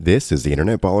This is the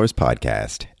Internet Ballers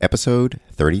Podcast, episode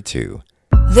 32.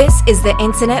 This is the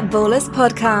Internet Ballers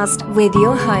Podcast with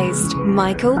your host,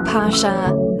 Michael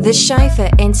Pasha, the show for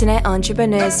internet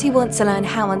entrepreneurs who want to learn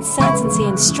how uncertainty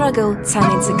and struggle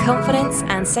turn into confidence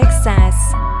and success.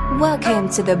 Welcome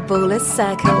to the Ballers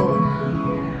Circle.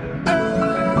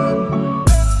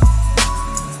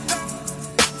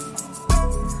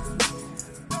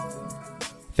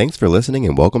 Thanks for listening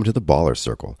and welcome to the Ballers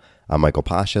Circle. I'm Michael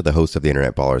Pasha, the host of the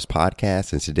Internet Ballers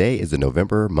Podcast, and today is the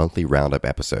November monthly roundup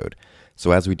episode.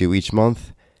 So as we do each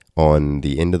month, on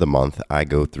the end of the month, I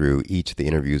go through each of the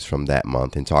interviews from that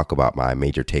month and talk about my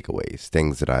major takeaways,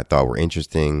 things that I thought were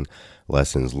interesting,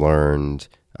 lessons learned,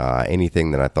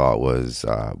 anything that I thought was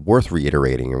worth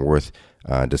reiterating and worth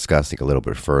discussing a little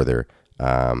bit further,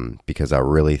 because I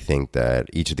really think that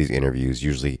each of these interviews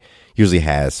usually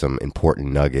has some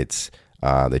important nuggets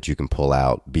that you can pull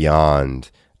out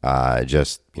beyond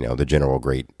just the general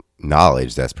great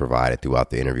knowledge that's provided throughout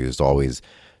the interview. There's always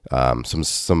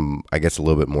some I guess a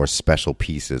little bit more special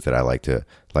pieces that I like to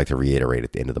reiterate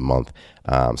at the end of the month.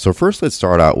 So first, let's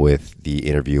start out with the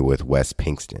interview with Wes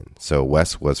Pinkston. So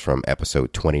Wes was from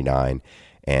episode 29,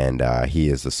 and he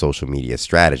is a social media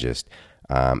strategist.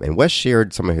 And Wes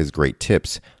shared some of his great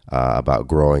tips about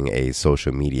growing a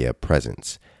social media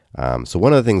presence. So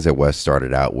one of the things that Wes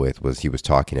started out with was he was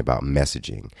talking about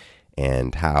messaging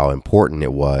and how important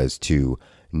it was to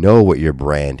know what your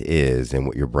brand is and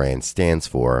what your brand stands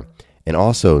for, and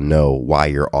also know why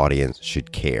your audience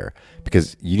should care.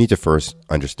 Because you need to first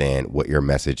understand what your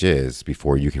message is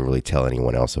before you can really tell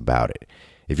anyone else about it.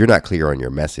 If you're not clear on your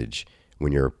message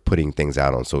when you're putting things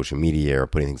out on social media or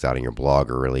putting things out on your blog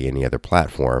or really any other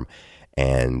platform,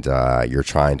 and you're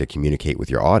trying to communicate with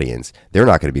your audience, they're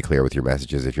not going to be clear with your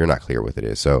messages if you're not clear with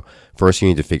it. So first you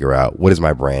need to figure out, what does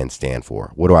my brand stand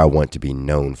for? What do I want to be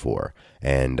known for?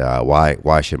 And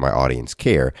why should my audience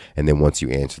care? And then once you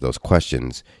answer those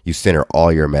questions, you center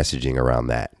all your messaging around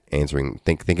that,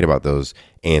 thinking about those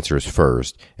answers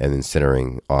first, and then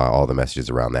centering all the messages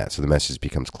around that. So the message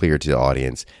becomes clear to the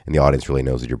audience, and the audience really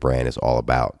knows what your brand is all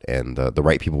about. And the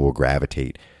right people will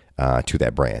gravitate to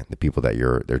that brand, the people that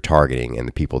they're targeting, and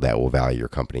the people that will value your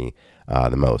company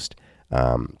the most.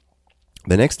 The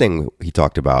next thing he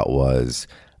talked about was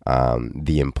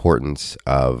the importance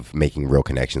of making real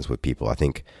connections with people. I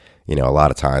think, a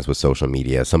lot of times with social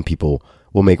media, some people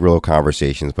will make real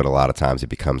conversations, but a lot of times it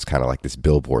becomes kind of like this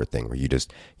billboard thing where you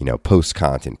just, post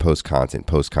content, post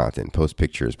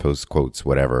pictures, post quotes,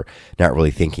 whatever, not really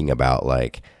thinking about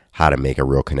like how to make a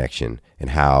real connection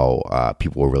and how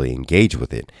people will really engage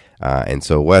with it. And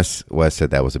so Wes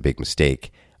said that was a big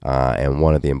mistake. And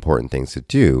one of the important things to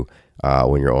do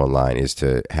when you're online is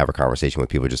to have a conversation with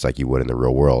people just like you would in the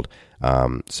real world.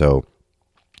 So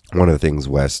one of the things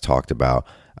Wes talked about,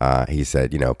 he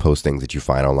said, post things that you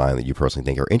find online that you personally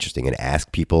think are interesting and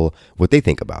ask people what they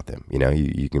think about them.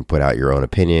 You can put out your own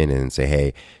opinion and say,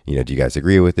 hey, do you guys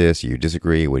agree with this? Do you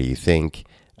disagree? What do you think?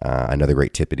 Another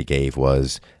great tip that he gave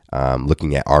was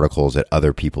looking at articles that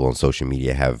other people on social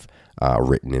media have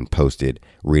written and posted,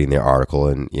 reading their article,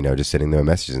 and just sending them a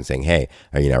message and saying, hey,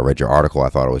 I read your article, I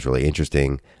thought it was really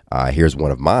interesting. Here's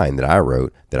one of mine that I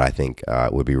wrote that I think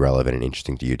would be relevant and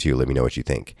interesting to you too. Let me know what you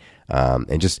think.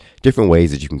 And just different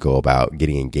ways that you can go about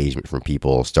getting engagement from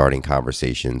people, starting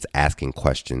conversations, asking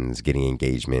questions, getting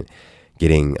engagement,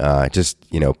 getting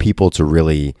people to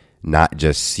really not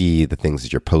just see the things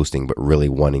that you're posting, but really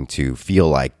wanting to feel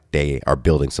like they are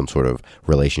building some sort of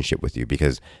relationship with you,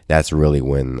 because that's really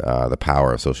when the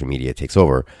power of social media takes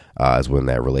over, is when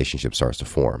that relationship starts to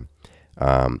form.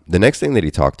 The next thing that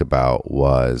he talked about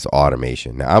was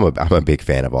automation. Now, I'm a big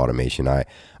fan of automation. I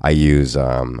use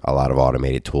a lot of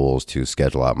automated tools to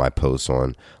schedule out my posts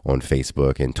on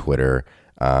Facebook and Twitter.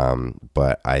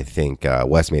 But I think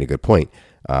Wes made a good point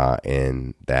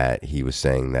in that he was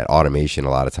saying that automation a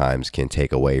lot of times can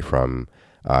take away from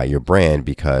your brand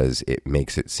because it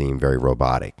makes it seem very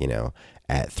robotic.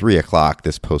 At 3:00,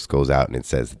 this post goes out and it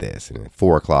says this, and at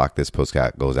 4:00, this post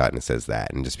goes out and it says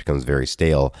that, and it just becomes very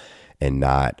stale and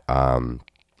not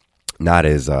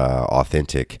as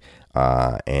authentic.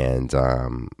 That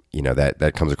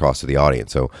comes across to the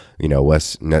audience. So,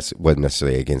 Wes wasn't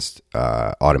necessarily against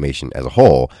automation as a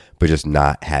whole, but just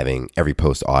not having every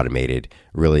post automated,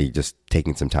 really just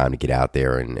taking some time to get out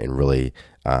there and really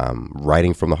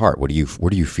writing from the heart. What are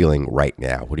you feeling right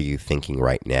now? What are you thinking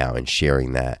right now? And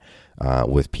sharing that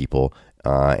with people,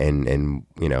 and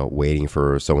waiting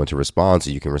for someone to respond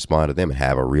so you can respond to them and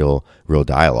have a real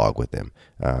dialogue with them.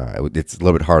 It's a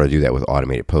little bit harder to do that with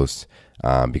automated posts.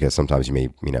 Because sometimes you may,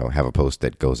 have a post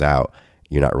that goes out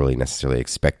you're not really necessarily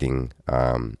expecting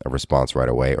a response right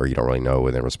away, or you don't really know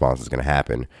when the response is going to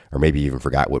happen, or maybe you even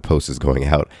forgot what post is going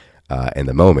out in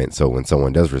the moment. So when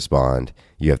someone does respond,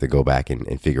 you have to go back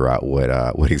and figure out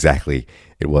what exactly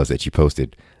it was that you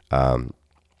posted.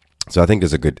 So I think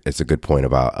it's a good point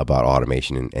about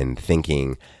automation and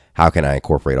thinking, how can I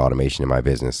incorporate automation in my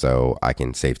business so I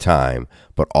can save time,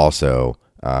 but also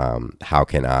how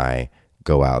can I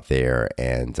go out there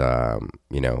and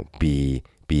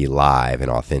be live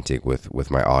and authentic with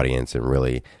my audience, and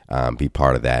really be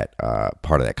part of that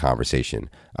conversation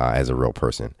as a real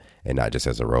person and not just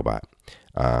as a robot.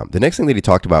 The next thing that he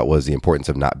talked about was the importance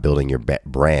of not building your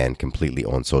brand completely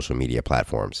on social media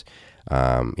platforms.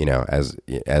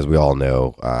 As we all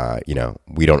know,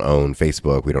 we don't own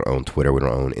Facebook, we don't own Twitter, we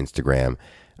don't own Instagram.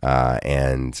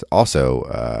 And also,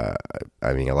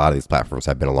 a lot of these platforms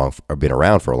have been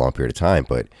around for a long period of time,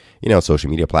 but, social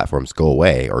media platforms go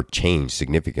away or change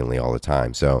significantly all the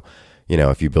time. So,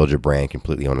 if you build your brand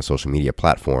completely on a social media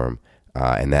platform,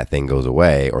 and that thing goes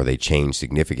away, or they change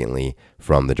significantly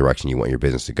from the direction you want your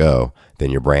business to go, then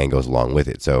your brand goes along with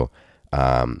it. So,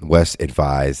 Wes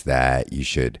advised that you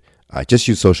should just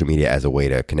use social media as a way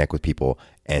to connect with people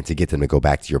and to get them to go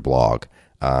back to your blog,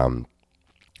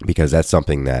 because that's some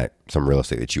real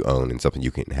estate that you own and something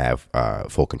you can have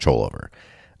full control over.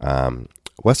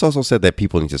 Wes also said that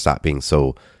people need to stop being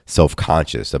so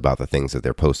self-conscious about the things that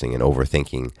they're posting and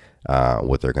overthinking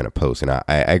what they're going to post. And I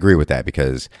agree with that,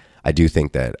 because I do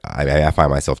think that I find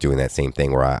myself doing that same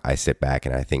thing where I sit back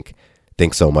and I think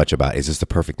so much about, is this the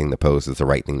perfect thing to post? Is this the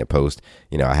right thing to post?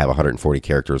 I have 140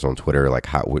 characters on Twitter. Like,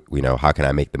 how can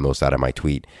I make the most out of my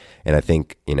tweet? And I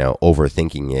think,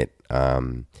 overthinking it,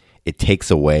 it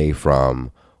takes away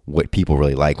from what people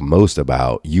really like most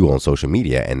about you on social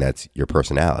media. And that's your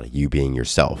personality, you being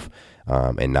yourself,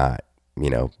 and not,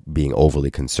 being overly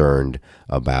concerned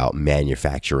about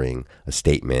manufacturing a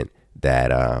statement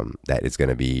that is going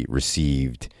to be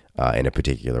received in a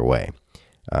particular way.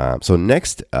 So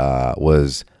next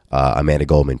was Amanda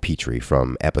Goldman Petrie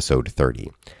from episode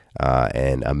 30.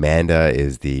 And Amanda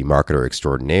is the marketer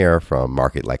extraordinaire from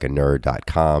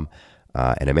marketlikeanerd.com.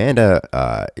 And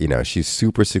Amanda, she's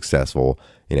super successful.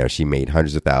 She made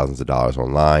hundreds of thousands of dollars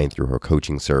online through her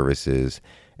coaching services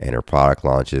and her product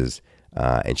launches.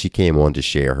 And she came on to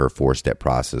share her 4-step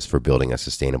process for building a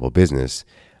sustainable business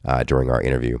during our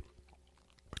interview.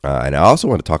 And I also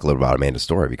want to talk a little about Amanda's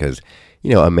story, because,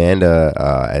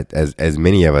 Amanda, as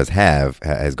many of us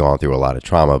has gone through a lot of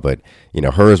trauma, but,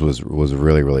 hers was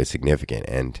really, really significant.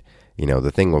 And,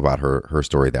 the thing about her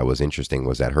story that was interesting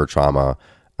was that her trauma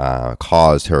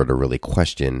caused her to really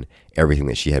question everything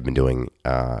that she had been doing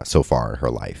so far in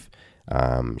her life.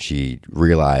 She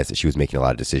realized that she was making a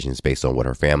lot of decisions based on what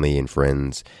her family and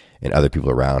friends and other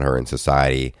people around her in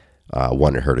society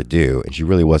wanted her to do. And she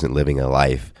really wasn't living a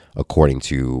life according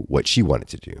to what she wanted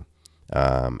to do.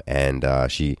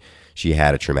 She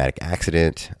had a traumatic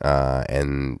accident,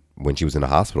 and when she was in the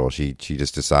hospital, she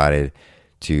just decided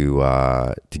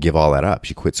to give all that up.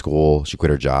 She quit school, she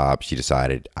quit her job. She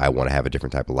decided, I want to have a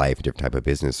different type of life, a different type of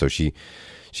business. So she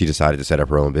decided to set up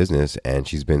her own business, and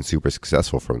she's been super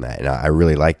successful from that. And I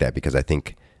really like that, because I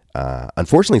think,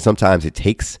 unfortunately, sometimes it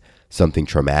takes something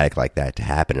traumatic like that to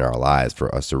happen in our lives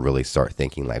for us to really start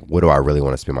thinking, like, what do I really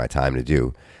want to spend my time to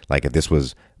do? Like, if this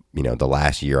was, the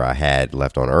last year I had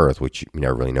left on earth, which you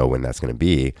never really know when that's going to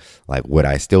be, like, would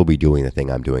I still be doing the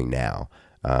thing I'm doing now?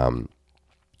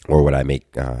 Or would I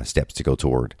make steps to go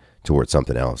toward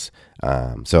something else?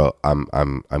 So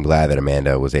I'm glad that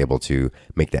Amanda was able to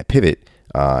make that pivot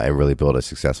and really build a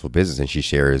successful business. And she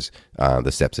shares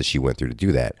the steps that she went through to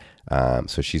do that.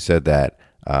 So she said that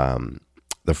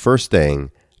the first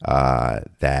thing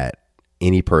that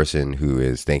any person who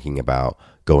is thinking about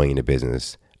going into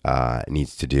business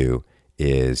needs to do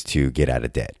is to get out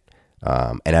of debt.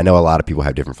 And I know a lot of people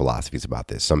have different philosophies about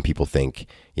this. Some people think,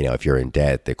 if you're in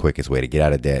debt, the quickest way to get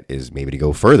out of debt is maybe to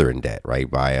go further in debt, right?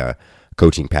 Buy a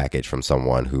coaching package from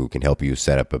someone who can help you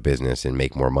set up a business and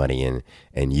make more money,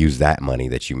 and use that money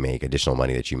that you make, additional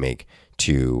money that you make,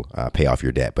 to pay off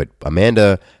your debt. But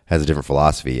Amanda has a different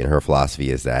philosophy, and her philosophy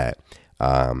is that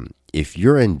if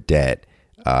you're in debt,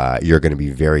 you're going to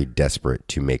be very desperate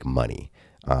to make money.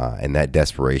 And that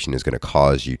desperation is going to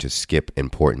cause you to skip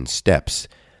important steps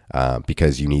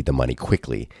because you need the money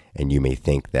quickly. And you may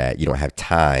think that you don't have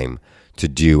time to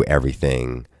do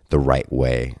everything the right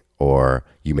way. Or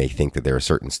you may think that there are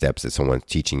certain steps that someone's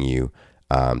teaching you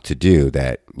to do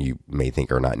that you may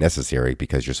think are not necessary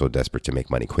because you're so desperate to make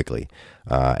money quickly.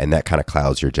 And that kind of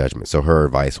clouds your judgment. So her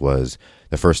advice was,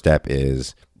 the first step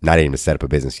is not even to set up a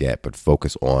business yet, but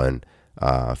focus on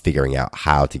figuring out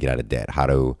how to get out of debt, how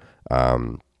to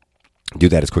do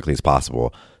that as quickly as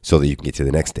possible so that you can get to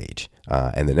the next stage.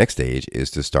 And the next stage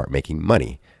is to start making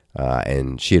money.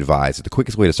 And she advised that the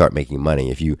quickest way to start making money,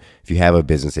 if you have a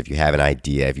business, if you have an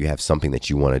idea, if you have something that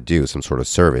you want to do, some sort of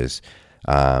service,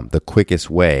 the quickest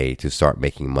way to start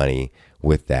making money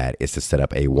with that is to set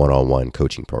up a one-on-one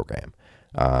coaching program.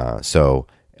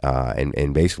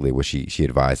 And basically what she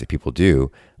advised that people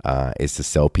do is to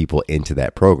sell people into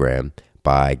that program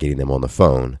by getting them on the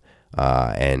phone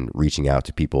and reaching out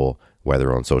to people,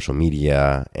 whether on social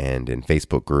media and in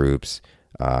Facebook groups,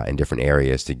 in different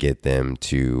areas, to get them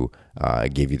to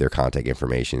give you their contact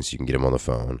information so you can get them on the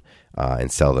phone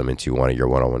and sell them into one of your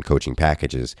one-on-one coaching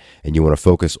packages. And you want to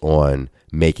focus on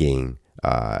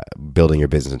building your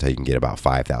business until you can get about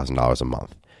 $5,000 a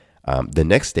month. The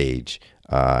next stage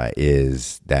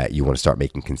is that you want to start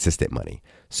making consistent money.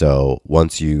 So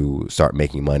once you start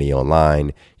making money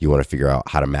online, you want to figure out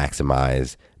how to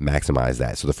maximize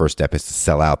that. So the first step is to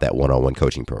sell out that one-on-one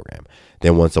coaching program.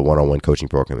 Then once a one-on-one coaching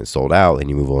program is sold out, then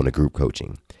you move on to group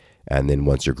coaching. And then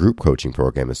once your group coaching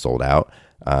program is sold out,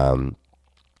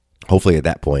 hopefully at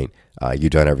that point,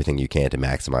 you've done everything you can to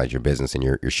maximize your business, and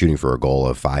you're shooting for a goal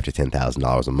of $5,000 to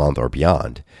 $10,000 a month or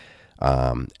beyond.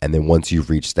 And then once you've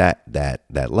reached that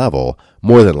level,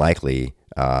 more than likely,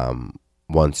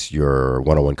 once your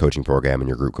one-on-one coaching program and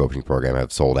your group coaching program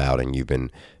have sold out and you've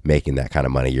been making that kind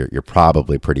of money, you're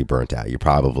probably pretty burnt out. You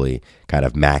probably kind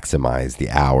of maximize the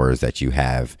hours that you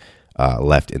have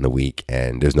left in the week,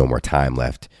 and there's no more time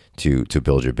left to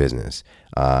build your business.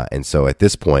 And so at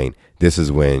this point, this is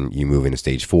when you move into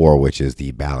stage 4, which is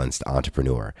the balanced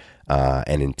entrepreneur.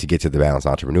 And to get to the balanced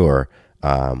entrepreneur,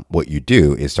 what you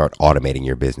do is start automating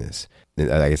your business.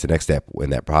 I guess the next step in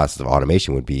that process of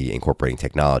automation would be incorporating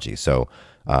technology. So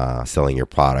selling your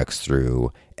products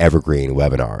through evergreen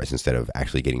webinars instead of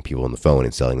actually getting people on the phone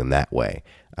and selling them that way,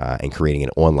 and creating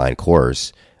an online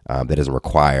course that doesn't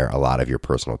require a lot of your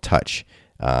personal touch.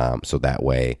 So that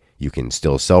way you can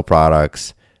still sell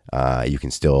products, you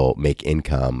can still make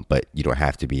income, but you don't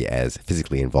have to be as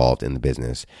physically involved in the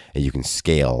business, and you can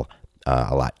scale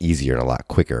a lot easier and a lot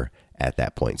quicker at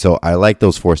that point. So I like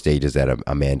those 4 stages that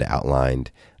Amanda outlined.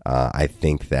 I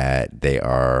think that they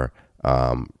are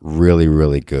really,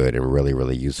 really good and really,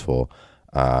 really useful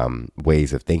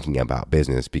ways of thinking about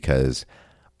business, because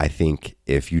I think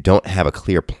if you don't have a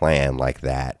clear plan like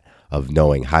that of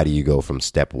knowing how do you go from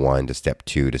step 1 to step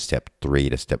 2 to step 3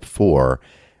 to step 4,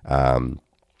 a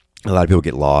lot of people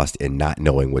get lost in not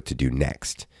knowing what to do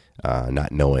next,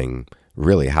 not knowing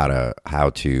really how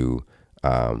to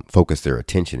focus their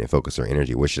attention and focus their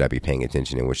energy. What should I be paying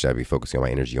attention and what should I be focusing my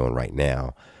energy on right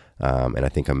now? And I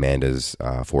think Amanda's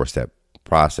 4-step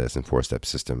process and 4-step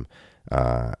system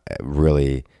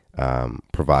really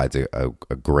provides a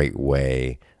great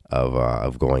way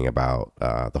of going about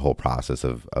the whole process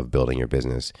of building your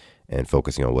business and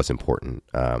focusing on what's important,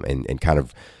 and kind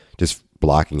of just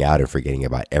blocking out and forgetting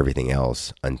about everything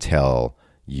else until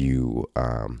you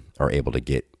are able to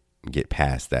get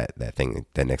past that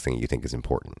next thing you think is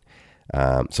important.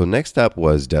 So next up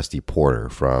was Dusty Porter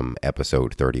from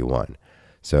episode 31.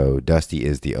 So Dusty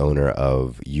is the owner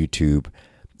of YouTube,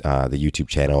 the YouTube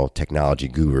channel Technology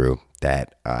Guru,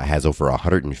 that has over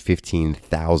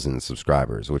 115,000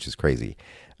 subscribers, which is crazy.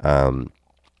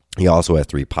 He also has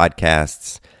 3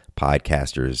 podcasts: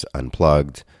 Podcasters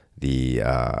Unplugged, the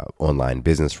Online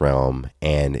Business Realm,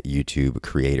 and YouTube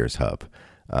Creators Hub.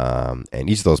 And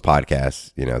each of those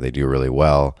podcasts, they do really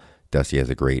well. Dusty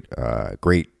has a great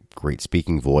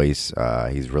speaking voice.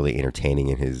 He's really entertaining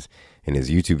in his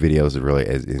YouTube videos.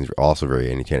 Is also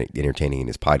very entertaining in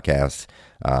his podcasts,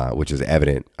 which is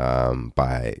evident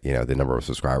by the number of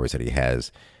subscribers that he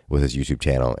has with his YouTube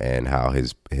channel and how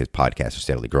his podcasts are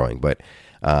steadily growing. But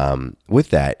with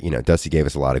that, Dusty gave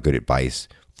us a lot of good advice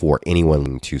for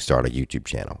anyone to start a YouTube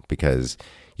channel, because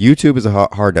YouTube is a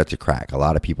hard nut to crack. A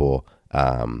lot of people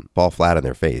fall flat on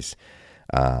their face.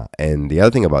 And the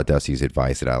other thing about Dusty's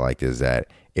advice that I liked is that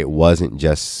it wasn't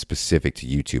just specific to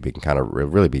YouTube. It can kind of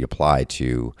really be applied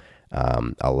to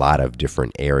a lot of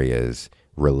different areas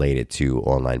related to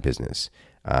online business.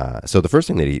 So the first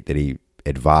thing that he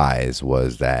advised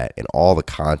was that in all the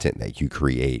content that you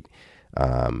create,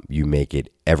 you make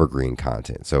it evergreen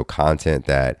content. So content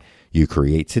that you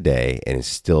create today and is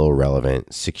still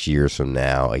relevant 6 years from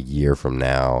now, a year from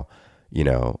now,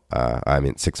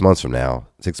 6 months from now,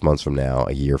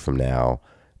 a year from now,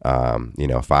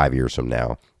 5 years from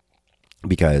now.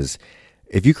 Because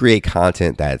if you create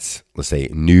content that's, let's say,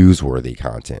 newsworthy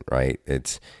content, right?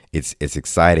 It's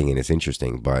exciting and it's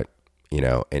interesting, but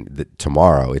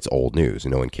tomorrow it's old news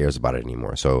and no one cares about it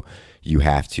anymore. So you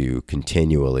have to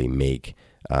continually make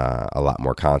a lot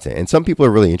more content. And some people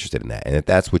are really interested in that. And if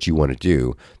that's what you want to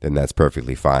do, then that's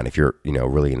perfectly fine. If you're,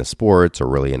 really into sports or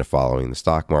really into following the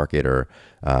stock market or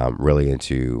really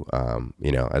into,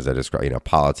 as I described,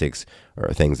 politics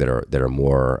or things that are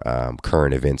more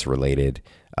current events related,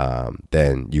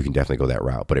 then you can definitely go that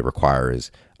route. But it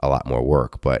requires a lot more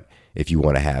work. But if you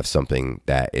want to have something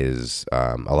that is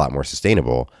a lot more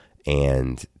sustainable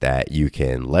and that you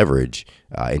can leverage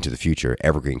into the future,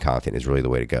 evergreen content is really the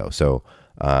way to go. So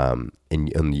in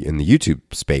the YouTube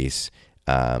space,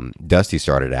 Dusty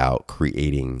started out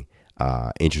creating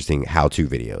interesting how-to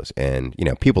videos. And,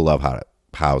 people love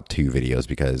how-to videos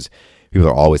because people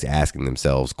are always asking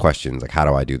themselves questions like, how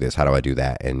do I do this? How do I do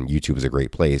that? And YouTube is a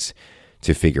great place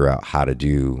to figure out how to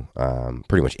do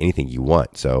pretty much anything you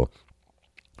want. So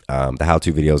the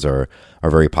how-to videos are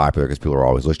very popular because people are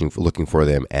always looking for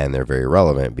them, and they're very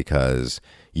relevant because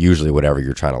usually whatever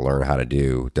you're trying to learn how to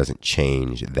do doesn't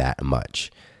change that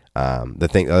much.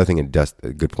 The other thing,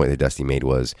 a good point that Dusty made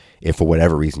was if for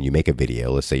whatever reason you make a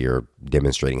video, let's say you're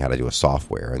demonstrating how to do a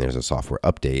software and there's a software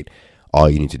update, all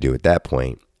you need to do at that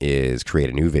point is create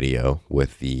a new video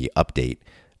with the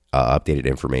updated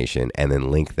information and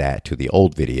then link that to the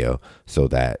old video so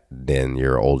that then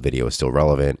your old video is still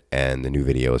relevant and the new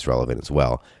video is relevant as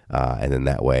well. And then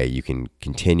that way you can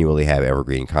continually have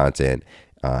evergreen content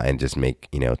and just make,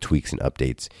 tweaks and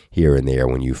updates here and there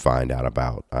when you find out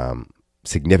about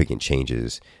significant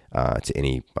changes to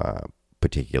any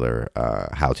particular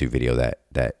how-to video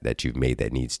that you've made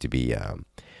that needs to be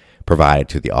provided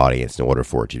to the audience in order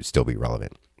for it to still be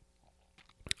relevant.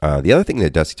 The other thing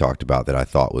that Dusty talked about that I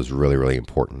thought was really, really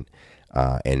important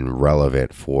and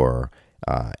relevant for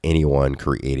anyone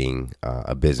creating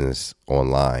a business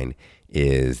online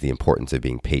is the importance of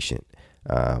being patient.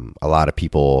 A lot of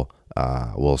people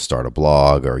will start a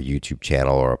blog or a YouTube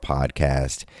channel or a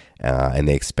podcast and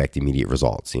they expect immediate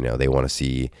results. They want to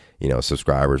see,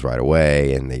 subscribers right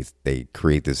away, and they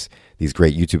create these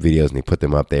great YouTube videos and they put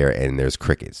them up there and there's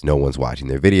crickets. No one's watching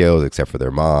their videos except for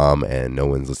their mom, and no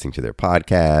one's listening to their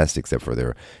podcast except for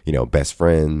their, best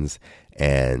friends.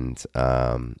 And,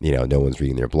 no one's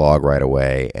reading their blog right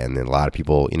away. And then a lot of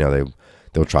people,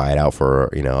 they'll try it out for,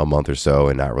 a month or so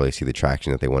and not really see the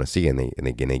traction that they want to see, and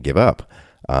they give up.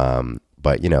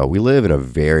 But, we live in a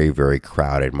very, very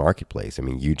crowded marketplace. I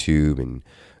mean, YouTube and,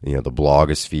 the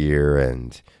blogosphere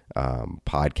and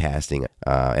podcasting.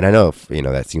 And I know,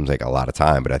 that seems like a lot of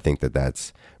time, but I think that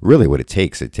that's really what it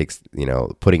takes. It takes,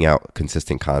 putting out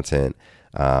consistent content,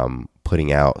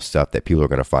 putting out stuff that people are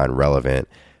going to find relevant,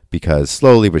 because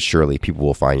slowly but surely people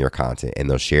will find your content and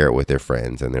they'll share it with their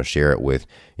friends and they'll share it with,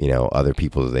 other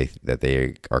people that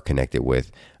they are connected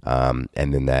with. And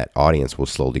then that audience will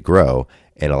slowly grow.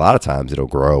 And a lot of times it'll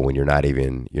grow when you're not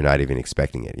even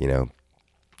expecting it.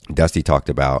 Dusty talked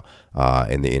about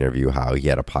in the interview how he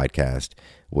had a podcast,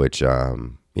 which,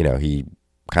 he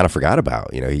kind of forgot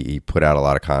about. He put out a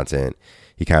lot of content.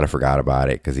 He kind of forgot about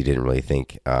it because he didn't really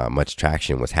think much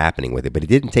traction was happening with it, but he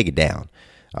didn't take it down.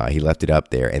 He left it up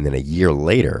there. And then a year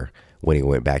later, when he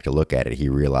went back to look at it, he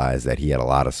realized that he had a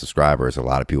lot of subscribers. A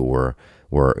lot of people were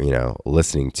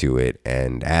listening to it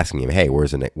and asking him, hey,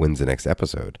 when's the next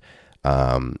episode?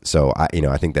 So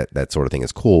I think that sort of thing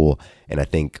is cool. And I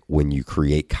think when you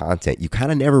create content, you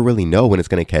kind of never really know when it's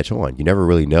going to catch on. You never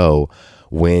really know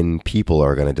when people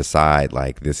are going to decide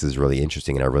like, this is really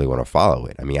interesting and I really want to follow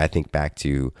it. I mean, I think back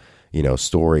to,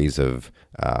 stories of,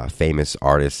 famous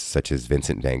artists such as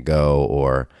Vincent van Gogh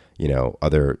or,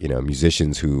 other,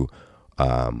 musicians who,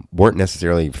 weren't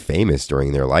necessarily famous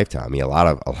during their lifetime. I mean, a lot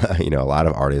of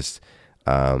artists,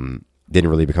 didn't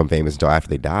really become famous until after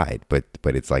they died, but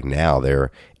it's like now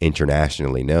they're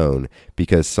internationally known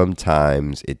because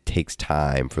sometimes it takes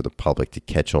time for the public to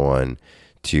catch on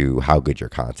to how good your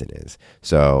content is.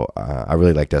 So I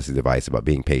really like Dusty's advice about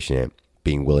being patient,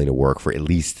 being willing to work for at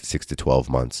least 6 to 12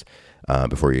 months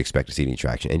before you expect to see any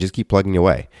traction, and just keep plugging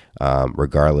away,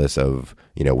 regardless of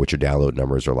what your download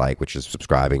numbers are like, what your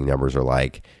subscribing numbers are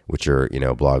like, what your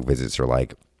blog visits are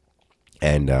like.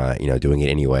 And, doing it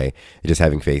anyway, just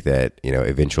having faith that,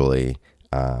 eventually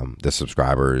the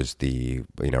subscribers, the,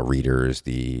 readers,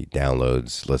 the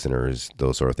downloads, listeners,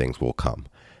 those sort of things will come.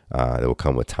 They will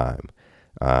come with time.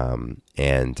 I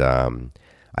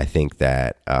think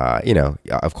that,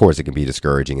 of course it can be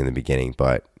discouraging in the beginning,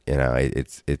 but,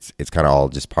 it's kind of all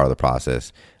just part of the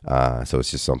process. So it's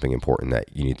just something important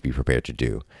that you need to be prepared to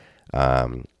do.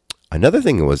 Another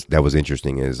thing that was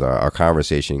interesting is our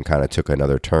conversation kind of took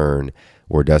another turn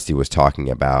where Dusty was talking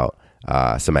about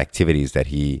some activities that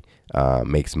he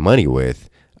makes money with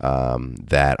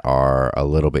that are a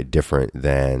little bit different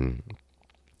than,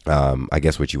 I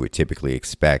guess, what you would typically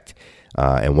expect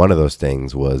And one of those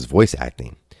things was voice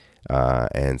acting.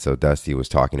 And so Dusty was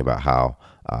talking about how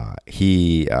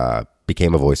he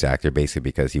became a voice actor basically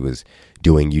because he was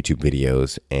doing YouTube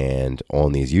videos, and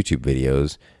on these YouTube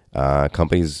videos,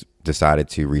 companies decided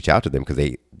to reach out to them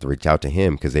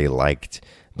because they liked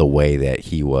the way that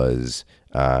he was,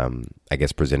 I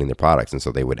guess, presenting their products. And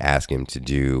so they would ask him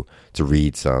to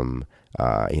read some,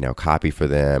 copy for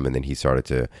them. And then he started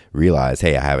to realize,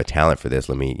 hey, I have a talent for this.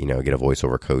 Let me, get a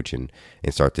voiceover coach and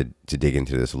start to dig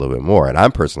into this a little bit more. And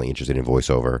I'm personally interested in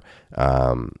voiceover.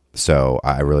 So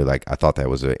I thought that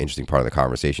was an interesting part of the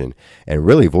conversation. And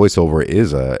really voiceover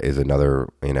is another,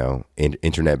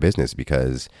 internet business,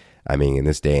 because I mean, in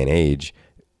this day and age,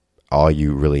 all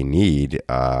you really need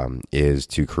is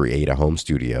to create a home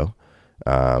studio,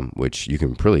 which you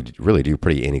can really do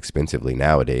pretty inexpensively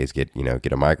nowadays. Get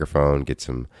a microphone, get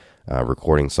some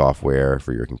recording software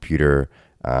for your computer,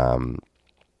 understand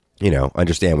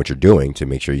what you're doing to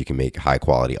make sure you can make high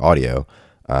quality audio.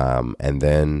 And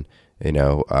then,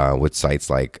 with sites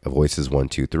like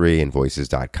Voices123 and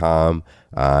Voices.com,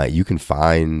 you can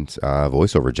find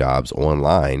voiceover jobs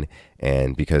online.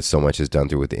 And because so much is done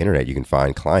through with the internet, you can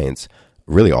find clients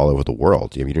really all over the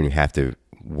world. You don't even have to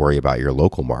worry about your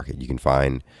local market. You can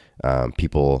find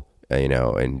people,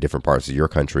 in different parts of your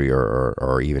country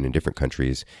or even in different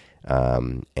countries.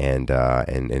 And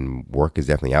work is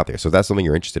definitely out there. So if that's something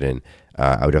you're interested in,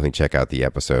 I would definitely check out the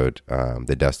episode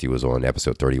that Dusty was on,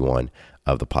 episode 31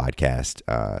 of the podcast,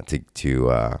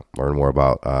 to learn more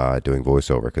about doing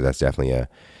voiceover, because that's definitely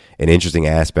an interesting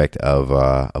aspect of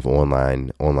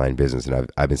online business. And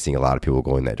I've been seeing a lot of people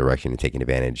going that direction and taking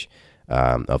advantage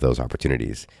of those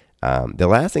opportunities. The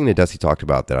last thing that Dusty talked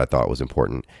about that I thought was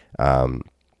important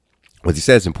was he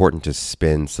said it's important to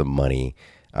spend some money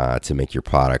to make your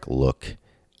product look,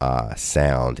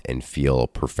 sound, and feel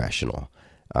professional.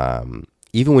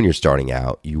 Even when you're starting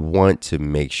out, you want to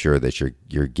make sure that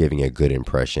you're giving a good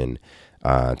impression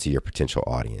to your potential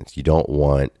audience. You don't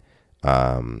want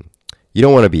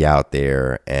to be out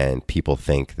there and people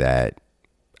think that,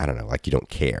 I don't know, like you don't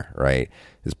care, right?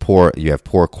 You have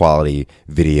poor quality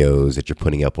videos that you're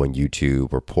putting up on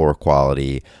YouTube, or poor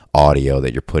quality audio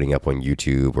that you're putting up on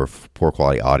YouTube, or poor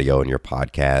quality audio in your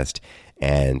podcast.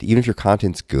 And even if your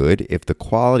content's good, if the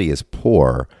quality is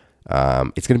poor,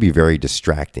 it's going to be very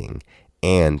distracting.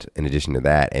 And in addition to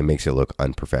that, it makes it look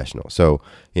unprofessional. So,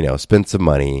 spend some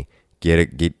money,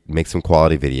 make some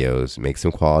quality videos, make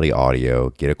some quality audio,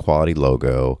 get a quality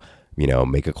logo,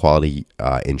 make a quality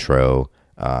intro.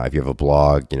 If you have a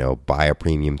blog, buy a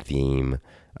premium theme.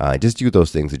 Just do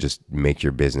those things to just make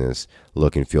your business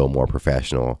look and feel more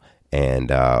professional. And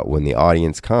when the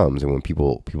audience comes and when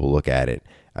people look at it,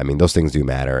 I mean, those things do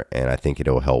matter, and I think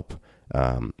it'll help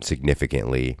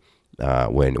significantly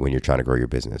when you're trying to grow your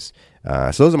business.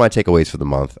 So those are my takeaways for the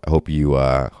month. I hope you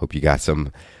got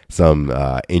some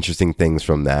interesting things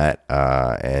from that,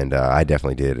 and I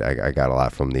definitely did. I got a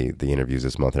lot from the interviews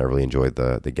this month, and I really enjoyed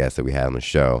the guests that we had on the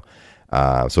show.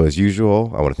 So as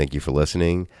usual, I want to thank you for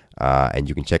listening, and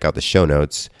you can check out the show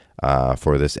notes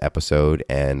for this episode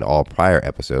and all prior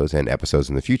episodes and episodes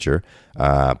in the future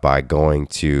by going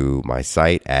to my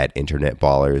site at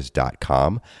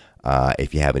internetballers.com.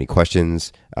 If you have any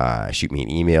questions, shoot me an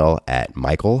email at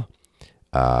Michael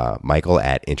at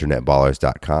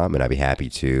internetballers.com, and I'd be happy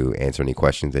to answer any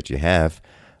questions that you have.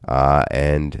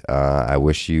 And I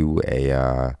wish you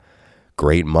a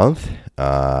great month,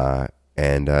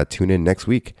 and tune in next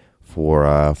week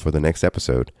for the next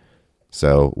episode.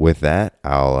 So with that,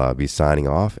 I'll be signing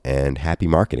off, and happy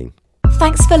marketing.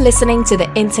 Thanks for listening to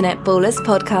the Internet Ballers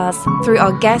podcast. Through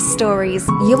our guest stories,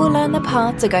 you will learn the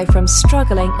path to go from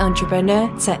struggling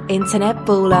entrepreneur to internet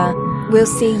baller. We'll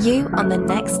see you on the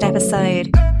next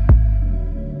episode.